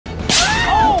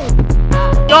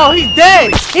Yo, he's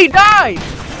dead. He died.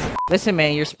 Listen,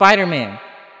 man, you're Spider-Man.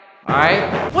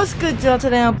 Alright, what's good, y'all?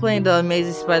 Today I'm playing the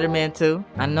Amazing Spider-Man 2.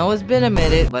 I know it's been a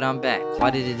minute, but I'm back.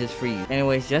 Why did it just freeze?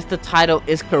 Anyways, just the title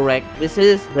is correct. This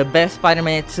is the best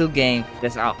Spider-Man 2 game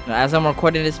that's out. Now, as I'm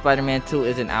recording this, Spider-Man 2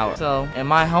 isn't out. So, in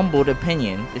my humbled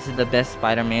opinion, this is the best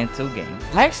Spider-Man 2 game.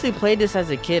 I actually played this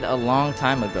as a kid a long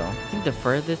time ago. I think the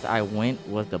furthest I went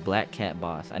was the Black Cat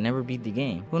boss. I never beat the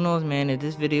game. Who knows, man? If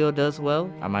this video does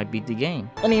well, I might beat the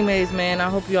game. Anyways, man, I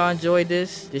hope y'all enjoyed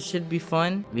this. This should be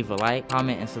fun. Leave a like,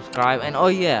 comment, and subscribe. And oh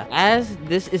yeah, as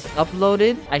this is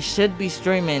uploaded, I should be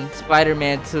streaming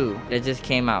Spider-Man 2 that just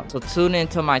came out. So tune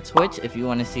into my Twitch if you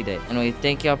want to see that. Anyway,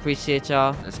 thank y'all, appreciate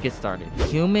y'all. Let's get started.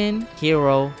 Human,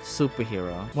 hero,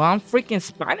 superhero. Well, I'm freaking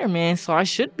Spider-Man, so I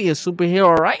should be a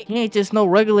superhero, right? He ain't just no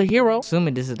regular hero.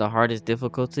 Assuming this is the hardest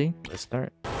difficulty. Let's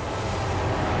start.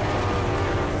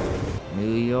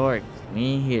 New York,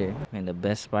 we in here. And the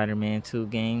best Spider-Man 2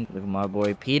 game. Look at my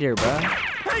boy Peter, bro.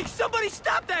 Hey, somebody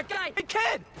stop that guy! Hey,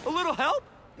 kid! A little help?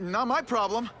 Not my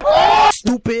problem.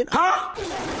 Stupid, huh?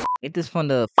 Ain't this from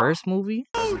the first movie?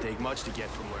 Doesn't take much to get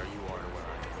from where you are to where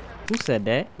I am. Who said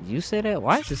that? Did you say that?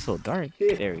 Why is it so dark?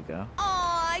 There we go.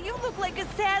 Aw, you look like a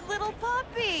sad little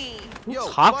puppy. Who Yo,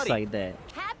 talks buddy. like that?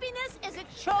 Happiness is a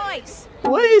choice.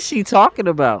 What is she talking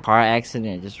about? Car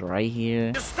accident just right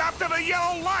here. You stopped at a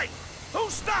yellow light! Who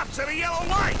stops at a yellow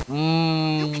light?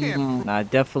 Nah,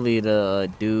 definitely the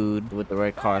dude with the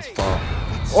red car's fault.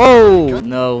 Oh!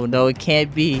 No, it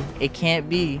can't be. It can't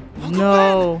be.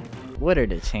 No. What are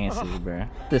the chances, bruh?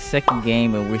 The second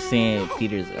game and we're seeing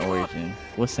Peter's origin.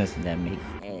 What sense did that make?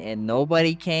 And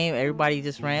nobody came. Everybody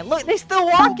just ran. Look, they still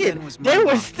walking. They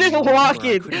were still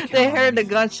walking. They heard the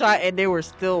gunshot and they were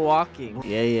still walking.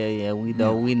 Yeah. We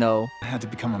know. I had to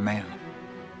become a man.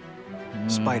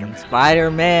 Spiderman.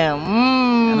 Spider-Man.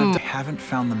 And I haven't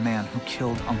found the man who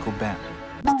killed Uncle Ben.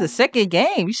 It's the second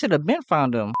game. You should have been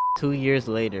found him. 2 years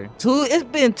later. It's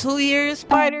been 2 years,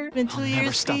 Spider. Been 2 years.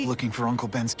 Never stop looking for Uncle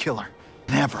Ben's killer.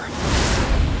 Never.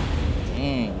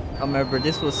 Dang. I remember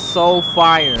this was so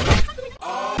fire.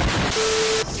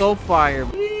 So fire.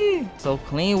 So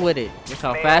clean with it. Look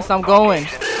how fast I'm going.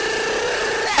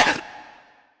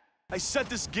 I set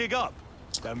this gig up.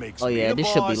 That makes Oh me yeah, the this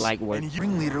should be boss, like work. And the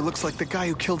ringleader looks like the guy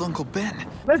who killed Uncle Ben.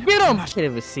 Let's get him. I can't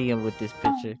even see him with this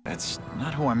picture. That's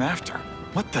not who I'm after.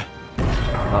 What the?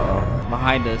 Uh-oh.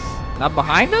 Behind us. Not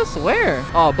behind us? Where?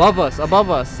 Oh, above us. Above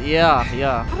us. Yeah.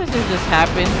 How does this just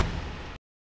happen?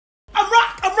 I'm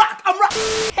rock!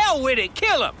 Hell with it,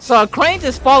 kill him! So a crane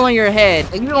just fall on your head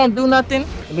and you don't do nothing?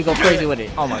 Let me go crazy with it.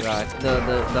 Oh my god.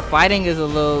 The fighting is a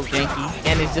little janky.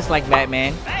 And it's just like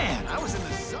Batman. Man, I was in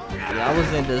the zone. Yeah, I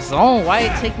was in the zone. Why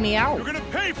it take me out? You're gonna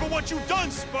pay for what you've done,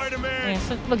 Spider-Man!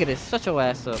 Man, look at this. Shut your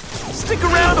ass up. Stick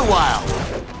around a while!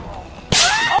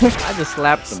 I just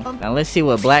slapped him. Now let's see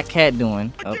what Black Cat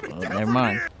doing. Oh, never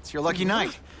mind. It's your lucky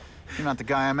night. You're not the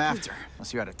guy I'm after,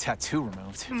 unless you had a tattoo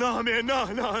removed. No, man,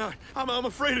 no. I'm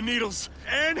afraid of needles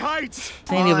and heights.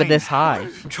 It ain't even this high.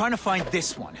 I'm trying to find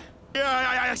this one.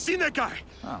 Yeah, I seen that guy.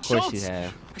 Of course you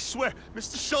have. I swear,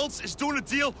 Mr. Schultz is doing a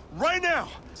deal right now.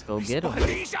 Let's go get him.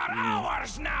 These are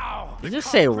ours now. You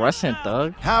just say Russian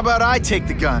thug. How about I take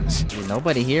the guns? Did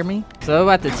nobody hear me? So they're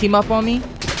about to team up on me?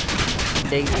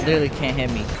 They literally can't hit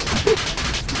me.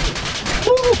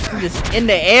 Ooh, I'm just in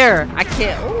the air. I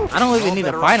can't. Ooh, I don't even need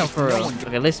to fight him for real.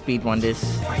 Okay, let's speed one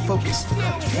this. Focus.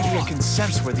 Maybe I can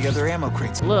sense where the other ammo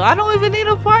crates are. Look, I don't even need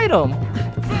to fight him.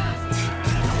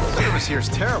 Service here is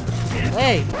terrible.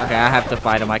 Hey. Okay, I have to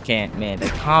fight him. I can't. Man, the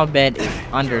combat is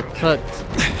undercooked.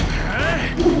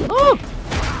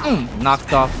 Ooh.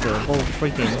 Knocked off the whole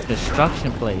freaking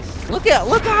construction place. Look at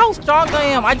how strong I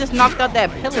am. I just knocked out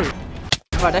that pillar.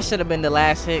 Oh, that should have been the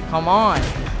last hit. Come on.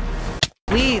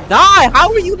 Please die. How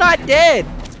are you not dead?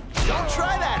 Don't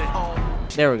try that at home.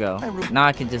 There we go. Now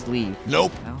I can just leave.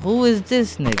 Nope. Now, who is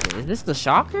this nigga? Is this the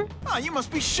Shocker? Oh, you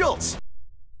must be Schultz.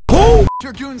 Who?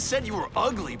 Your goon said you were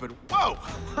ugly, but whoa.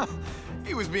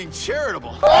 He was being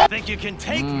charitable. Think you can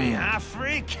take me, huh,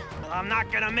 freak? Well, I'm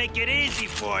not gonna make it easy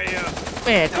for you.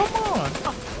 Man, come on.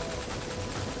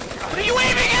 What are you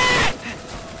aiming at?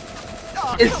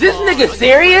 Oh, Is this nigga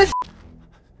serious?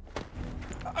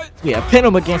 Yeah, pin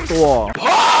him against the wall.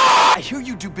 I hear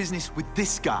you do business with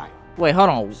this guy. Wait, hold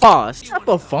on. Pause. What type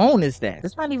of phone is that?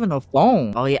 It's not even a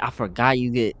phone. Oh yeah, I forgot you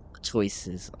get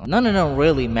choices. None of them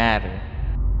really matter.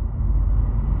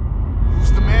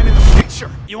 Who's the man in the picture?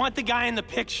 You want the guy in the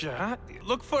picture, huh?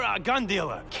 Look for a gun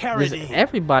dealer, There's- Carradine.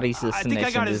 Everybody's a I think I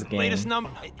snitch got in this his game. latest number.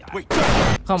 Wait,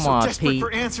 Come so on, desperate Pete.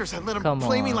 for answers, I let him Come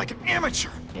play me on. like an amateur.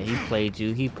 Yeah, he played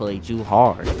you. He played you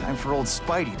hard. Time for old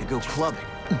Spidey to go clubbing.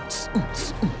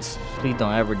 Please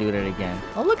don't ever do that again.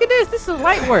 Oh, look at this. This is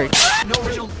light work. No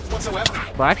original whatsoever.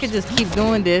 Bro, I could just keep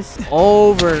doing this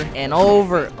over and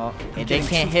over. Oh, and they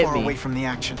can't hit Far away me. from the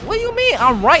action. What do you mean?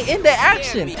 I'm right in the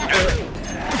action.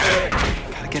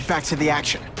 Gotta get back to the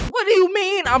action. What do you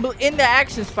mean? I'm in the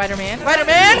action, Spider-Man.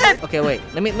 Spider-Man! Okay, wait.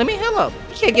 Let me heal up.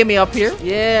 You can't get me up here.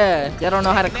 Yeah. Y'all don't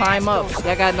know how to climb up.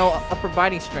 Y'all got no upper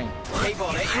body strength. Hey,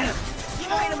 Ball, you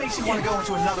know it makes you want to go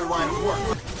into another line of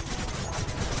work.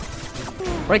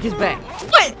 Break his back.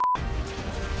 What?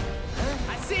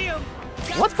 I see him.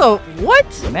 What the? What?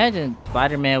 Imagine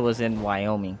Spider-Man was in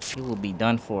Wyoming. He would be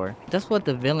done for. That's what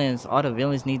all the villains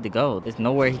need to go. There's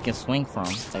nowhere he can swing from.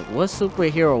 Like, what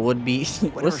superhero would be?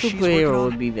 What superhero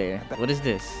would be there? What is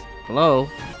this? Hello?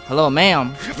 Hello,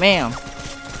 ma'am. Ma'am.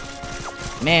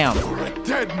 Ma'am. You're a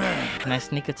dead man. Can I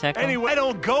sneak attack him? Anyway, I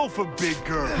don't go for big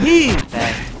girls.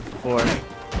 Back, forth,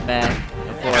 back,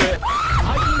 and forth.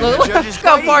 Look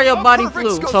how far your body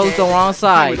flew. Chose the wrong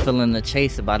side. Feeling the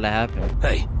chase about to happen.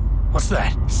 Hey, what's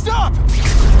that? Stop!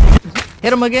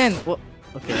 Hit him again. Well,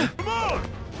 okay.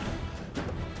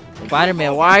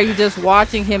 Spider-Man, why are you just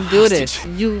watching him do this?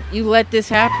 You let this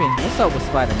happen. What's up with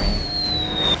Spider-Man?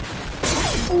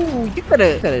 Ooh, you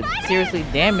coulda seriously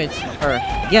damaged her.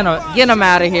 Get him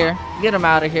out of here. Get him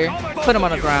out of here. Put him on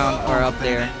the ground or up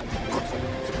there.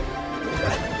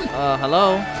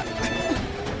 Hello?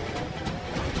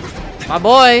 My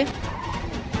boy.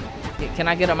 Can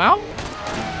I get him out?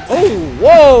 Oh,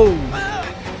 whoa!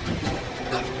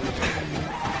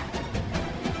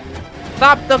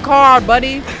 Stop the car,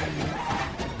 buddy.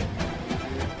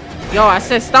 Yo, I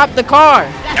said stop the car.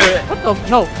 What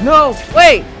the? No,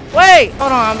 wait.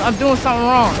 Hold on, I'm doing something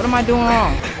wrong. What am I doing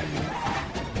wrong?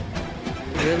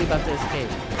 You're really about to escape.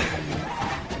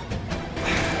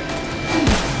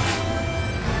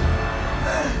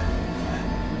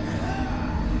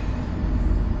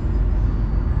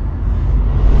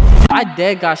 I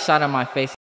dead got shot in my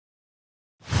face.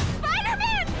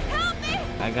 Spider-Man, help me!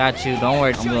 I got you. Don't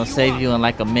worry. I'm gonna save you in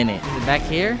like a minute. Is it back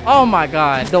here? Oh my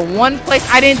god. The one place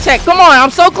I didn't check. Come on,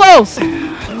 I'm so close.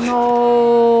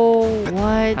 No.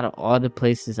 What? Out of all the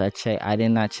places I checked, I did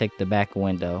not check the back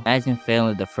window. Imagine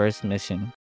failing the first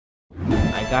mission.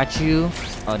 I got you.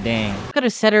 Oh dang. Could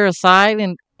have set her aside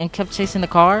and kept chasing the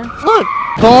car. Look.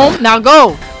 Boom. Now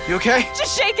go. You okay?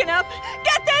 Just shaking up.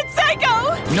 Get that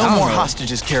psycho! No more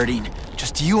hostages, Carradine.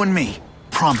 Just you and me.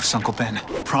 Promise, Uncle Ben.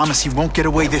 Promise he won't get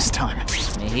away this time.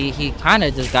 He kind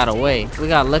of just got away. We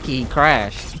got lucky he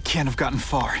crashed. He can't have gotten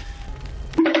far.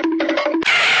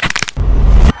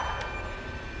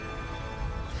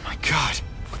 My God.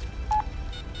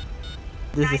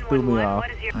 This just threw me off.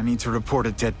 I need to report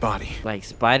a dead body. Like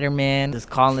Spider-Man just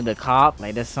calling the cop.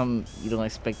 Like that's something you don't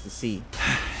expect to see.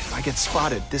 If I get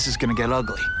spotted, this is gonna get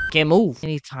ugly. Can't move.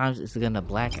 Many times it's gonna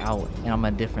black out and I'm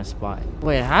in a different spot.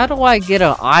 Wait, how do I get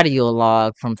an audio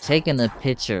log from taking a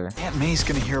picture? Aunt May's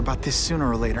gonna hear about this sooner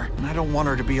or later, and I don't want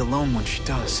her to be alone when she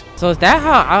does. So is that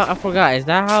how, I forgot, is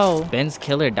that how Ben's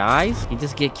killer dies? He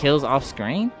just get kills off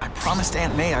screen? I promised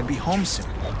Aunt May I'd be home soon.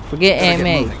 Forget Better Aunt get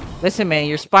May. moving. Listen, man,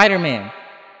 you're Spider-Man.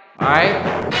 Alright?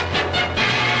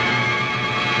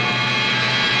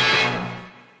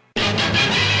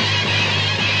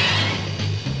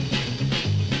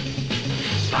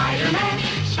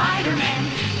 Spider-Man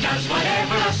does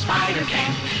whatever a spider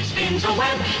can. Spins a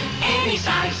web any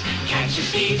size, catches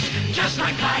thieves just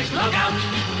like flies. Look out,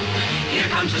 here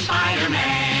comes the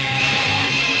Spider-Man.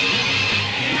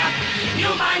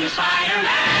 You'll find a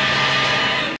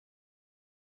Spider-Man.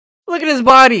 Look at his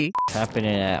body. What's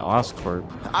happening at Oscorp?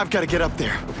 I've got to get up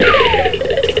there.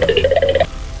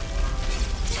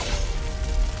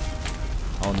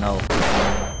 Oh no.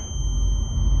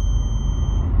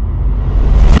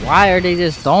 Why are they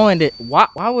just throwing it? Why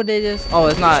would they just? Oh,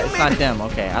 it's not them.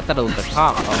 Okay, I thought it was the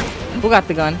cop. Oh. Who got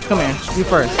the gun? Come here, you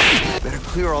first. Better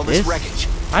clear all this wreckage.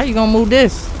 How you gonna move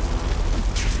this?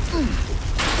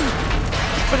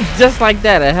 Just like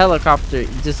that, a helicopter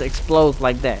just explodes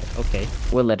like that. Okay,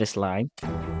 we'll let it slide.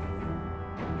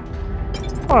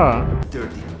 Oh.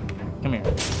 Dirty. Come here.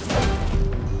 Okay,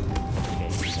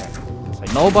 it's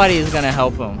like nobody is gonna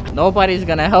help him. Nobody's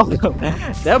gonna help him.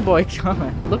 That boy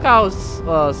coming. Look how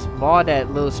small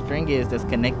that little string is that's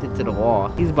connected to the wall.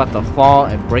 He's about to fall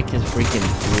and break his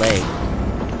freaking leg.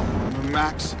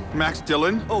 Max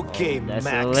Dillon? Okay, That's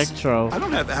Max. Electro. I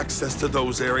don't have access to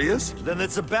those areas. Then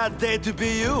it's a bad day to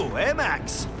be you, eh,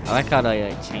 Max? I like how they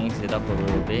like, changed it up a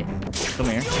little bit. Come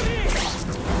here.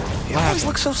 You always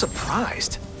look so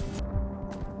surprised.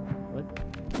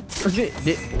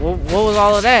 What was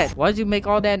all of that? Why'd you make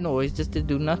all that noise just to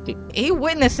do nothing? He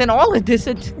witnessing all of this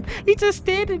and he just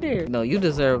standing there. No, you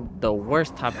deserve the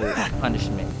worst type of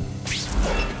punishment.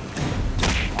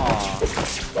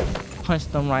 punched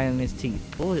him right in his teeth.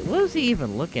 What was he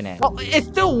even looking at? Oh, it's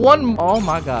still one. Oh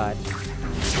my god.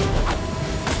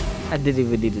 I didn't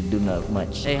even need to do nothing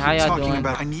much. Hey, how y'all doing?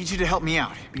 I need you to help me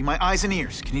out. Be my eyes and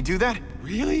ears. Can you do that?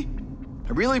 Really?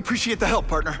 I really appreciate the help,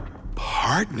 partner.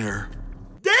 Partner?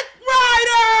 Dick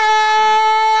Rider!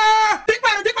 Dick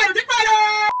Rider! Dick Rider! Dick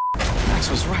Rider! Max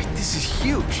was right. This is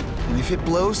huge. And if it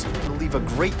blows, it'll leave a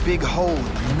great big hole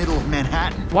in the middle of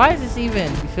Manhattan. Why is this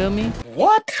even? You feel me?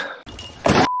 What?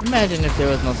 Imagine if there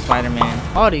was no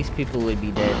Spider-Man. All these people would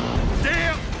be dead.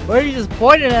 Damn! Why are you just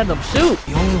pointing at them? Shoot!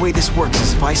 The only way this works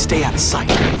is if I stay out of sight.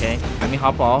 Okay, let me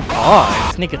hop off.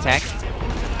 Oh, sneak attack.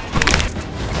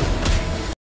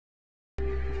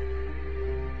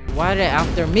 Why are they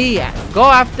after me? Go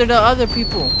after the other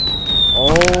people.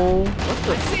 Oh, what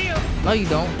the? No, you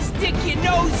don't. Stick your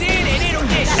nose in and it'll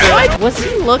get shot. What? Was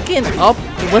he looking up?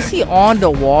 Was he on the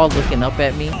wall looking up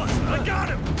at me? I got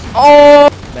him! Oh!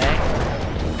 Back.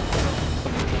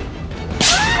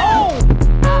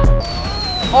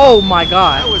 Oh my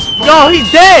god. Yo, he's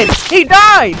dead! He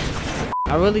died!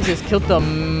 I really just killed the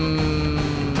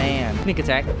man. Sneak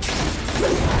attack.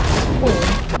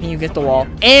 Can you get the wall?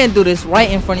 And do this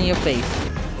right in front of your face.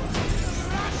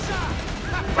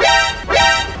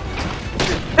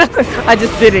 I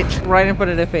just did it right in front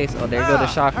of their face. Oh, there go the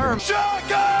shocker.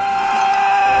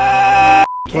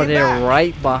 Put it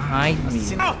right behind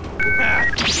me.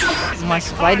 My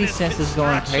spidey sense is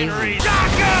going crazy.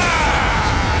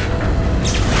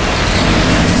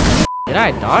 Did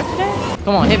I dodge that?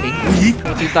 Come on, hit me.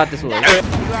 What you thought this was? You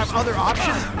have other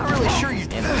options? I'm really sure you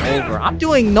And over. I'm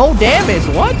doing no damage.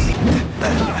 What?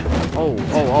 Oh,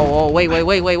 wait.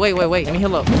 Let me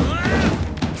heal up.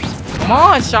 Come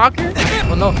on, shocker.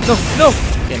 Oh, no.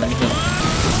 Okay, let me heal.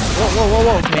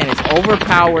 Whoa. Man, it's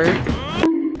overpowered.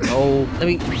 Oh, let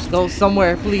me go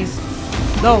somewhere, please.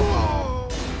 No.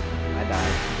 I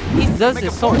died. He does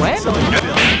this so random.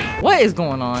 What is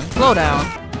going on? Slow down.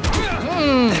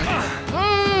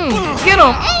 Get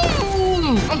him!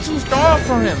 I'm too strong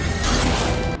for him.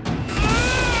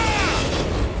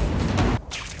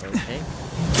 Okay.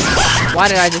 Why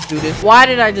did I just do this? Why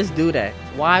did I just do that?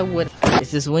 Why would? It's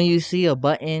just when you see a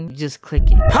button, you just click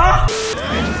it. Huh?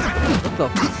 What the?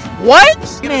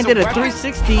 What? Man did a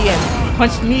 360 and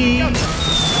punched me.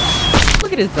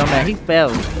 Look at this dumbass. He fell.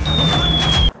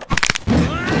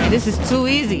 Man, this is too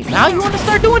easy. Now you want to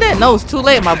start doing that? No, it's too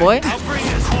late, my boy. I'll bring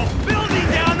this whole building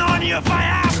down on you if I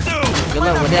have to. Good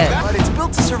luck with that. But it's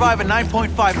built to survive a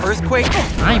 9.5 earthquake.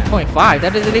 9.5?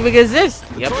 That doesn't even exist.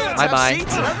 Yep. Bye-bye.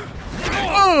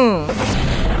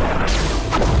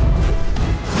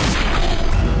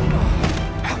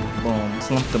 Boom.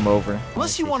 Slumped him over.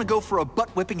 Unless you want to go for a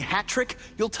butt-whipping hat trick,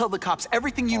 you'll tell the cops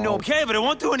everything you know. Okay, but it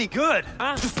won't do any good.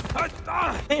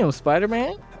 Damn,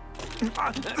 Spider-Man.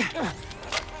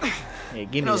 Yeah,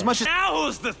 give me As that. much as Now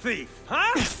who's the thief,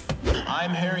 huh? I'm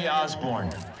Harry Osborn.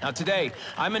 Now today,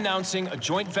 I'm announcing a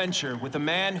joint venture with a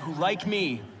man who, like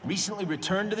me, recently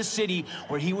returned to the city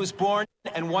where he was born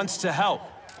and wants to help.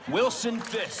 Wilson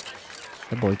Fisk.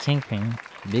 That boy Kingpin,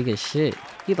 big as shit.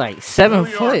 He like 7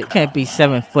 foot. Can't be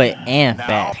 7 foot and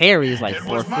fat. Harry is like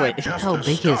 4 foot. Look how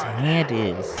big his hand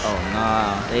is. Oh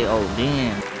nah, they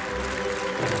OD'ing.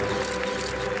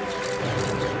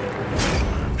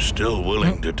 Still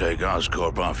willing to take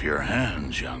Oscorp off your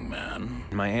hands, young man?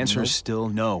 My answer is still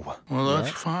no. Well, that's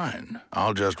fine.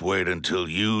 I'll just wait until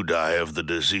you die of the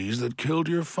disease that killed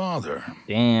your father.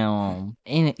 Damn.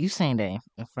 Ain't you saying that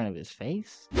in front of his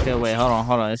face? Okay, wait, hold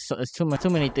on. It's too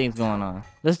many things going on.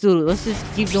 Let's just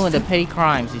keep doing the petty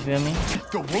crimes, you feel me?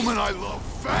 The woman I love,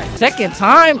 fat. Second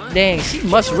time? Dang, she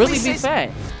must really be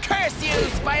fat. Curse you,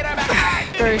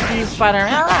 Spider-Man! Curse you,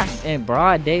 Spider-Man. In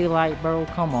broad daylight, bro,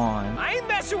 come on. I ain't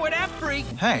messing with that freak.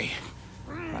 hey,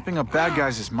 wrapping up bad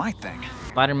guys is my thing.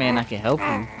 Spider-Man, I can help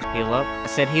you. Heal up. I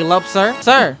said heal up, sir.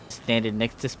 Sir! Standing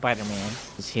next to Spider-Man.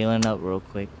 Just healing up real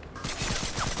quick.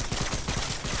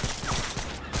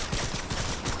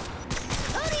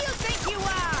 Who do you think you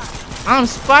are? I'm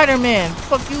Spider-Man.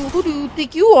 Fuck you. Who do you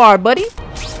think you are, buddy?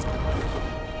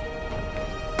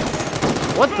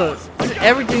 What the?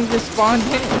 Everything just spawned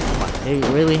in. They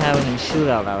really having a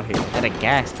shootout out here at a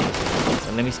gas station.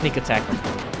 So let me sneak attack them.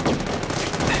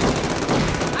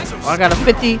 Oh, I got a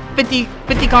 50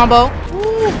 combo.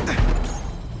 Ooh.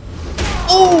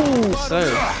 Ooh, sir.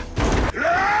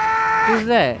 Who's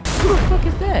that? Who the fuck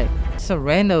is that? It's a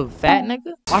random fat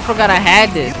nigga? Oh, I forgot I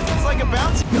had this. It's like a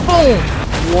bounce. Boom.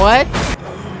 What?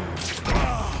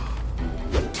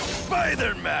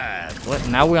 Spider-Man! What?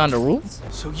 Now we're on the roof?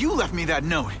 So you left me that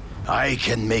note. I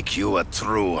can make you a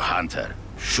true hunter,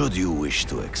 should you wish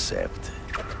to accept.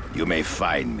 You may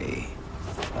find me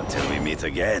Until we meet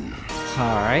again.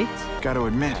 Alright. Gotta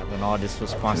admit, Having all this it'd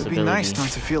responsibility. be nice not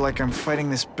to feel like I'm fighting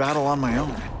this battle on my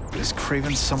own. Is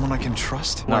Craven someone I can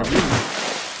trust? No.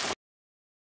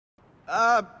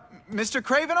 Mr.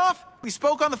 Cravenoff? We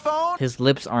spoke on the phone? His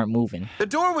lips aren't moving. The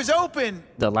door was open!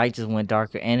 The light just went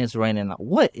darker and it's raining.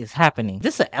 What is happening?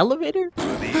 This an elevator?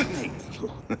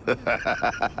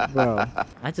 Bro,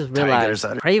 I just realized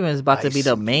Craven's about to be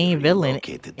the main villain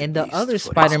in the other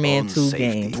Spider-Man 2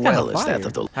 game. Well as that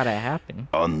of the How'd that happen?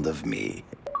 fond of me.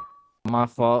 My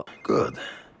fault. Good.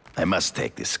 I must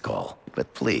take this call.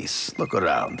 But please, look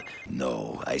around.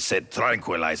 No, I said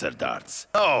tranquilizer darts.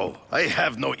 No, I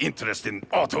have no interest in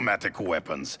automatic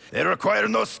weapons. They require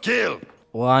no skill.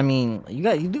 Well, I mean,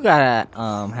 you do gotta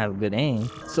have good aim.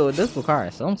 So it does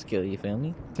require some skill, you feel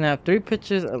me? Snap 3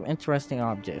 pictures of interesting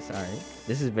objects. Alright.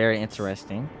 This is very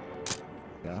interesting.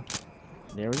 Yeah.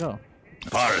 There we go.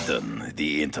 Pardon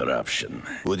the interruption.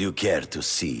 Would you care to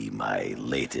see my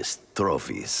latest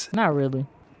trophies? Not really.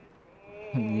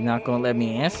 You're not gonna let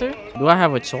me answer? Do I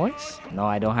have a choice? No,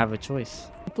 I don't have a choice.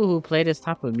 People who play this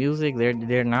type of music,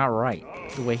 they're not right.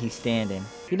 The way he's standing.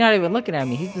 He's not even looking at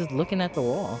me. He's just looking at the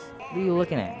wall. What are you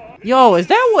looking at? Yo, is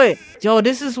that what? Yo,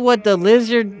 this is what the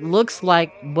lizard looks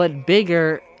like, but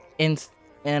bigger in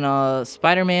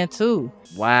Spider-Man 2.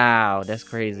 Wow, that's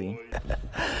crazy.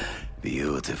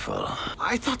 Beautiful.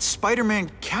 I thought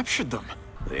Spider-Man captured them.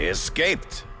 They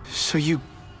escaped. So you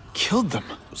killed them?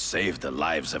 To save the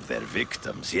lives of their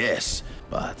victims, yes.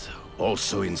 But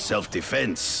also in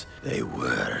self-defense. They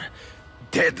were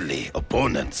deadly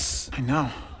opponents. I know.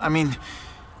 I mean,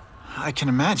 I can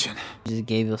imagine. You just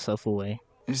gave yourself away.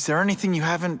 Is there anything you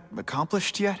haven't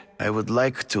accomplished yet? I would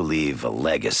like to leave a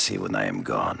legacy when I am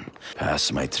gone.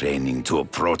 Pass my training to a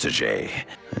protege.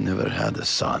 I never had a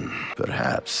son.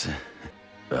 Perhaps.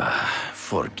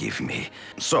 Forgive me.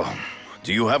 So,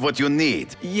 do you have what you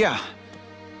need? Yeah.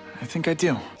 I think I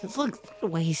do. Just look the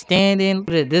way he's standing.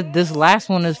 This last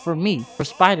one is for me, for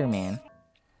Spider-Man.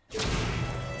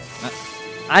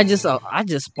 I just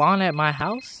spawned at my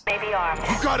house. You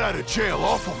got out of jail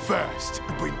awful fast.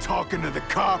 You've been talking to the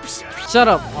cops. Shut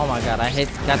up! Oh my god,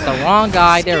 got the wrong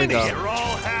guy. There we go.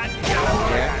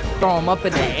 Throw him up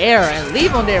in the air and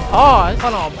leave him there. Pause.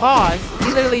 Hold on, pause.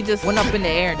 He literally just went up in the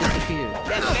air and disappeared.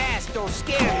 That mask don't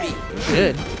scare me.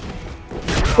 Good.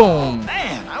 Boom.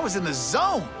 Man, I was in the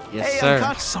zone. Yes,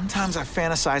 sir. Sometimes I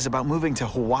fantasize about moving to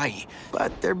Hawaii,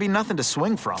 but there'd be nothing to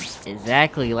swing from.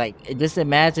 Exactly. Like, just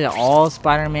imagine all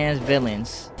Spider-Man's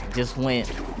villains just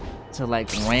went to like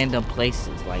random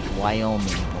places like Wyoming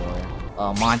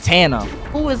or Montana.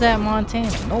 Who is at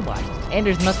Montana? Nobody. And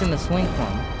there's nothing to swing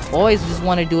from. Boys just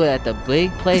want to do it at the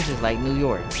big places like New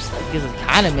York. Because it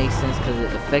kind of makes sense because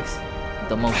it affects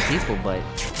the most people, but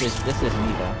this is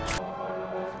me though.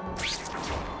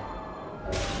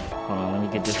 Hold on, let me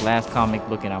get this last comic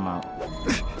book and I'm out.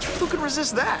 Who can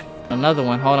resist that? Another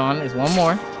one. Hold on. There's one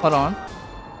more. Hold on.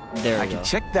 There we go. I can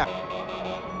check that.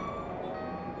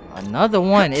 Another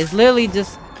one. It's literally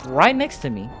just right next to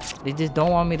me. They just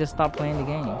don't want me to stop playing the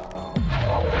game.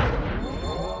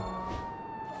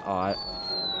 Oh,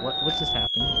 what just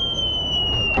happened?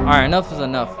 Alright, enough is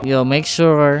enough. Yo, make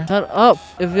sure, shut up.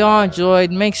 If y'all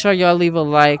enjoyed, make sure y'all leave a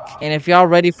like. And if y'all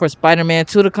ready for Spider-Man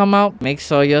 2 to come out, make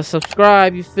sure y'all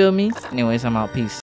subscribe, you feel me? Anyways, I'm out. Peace.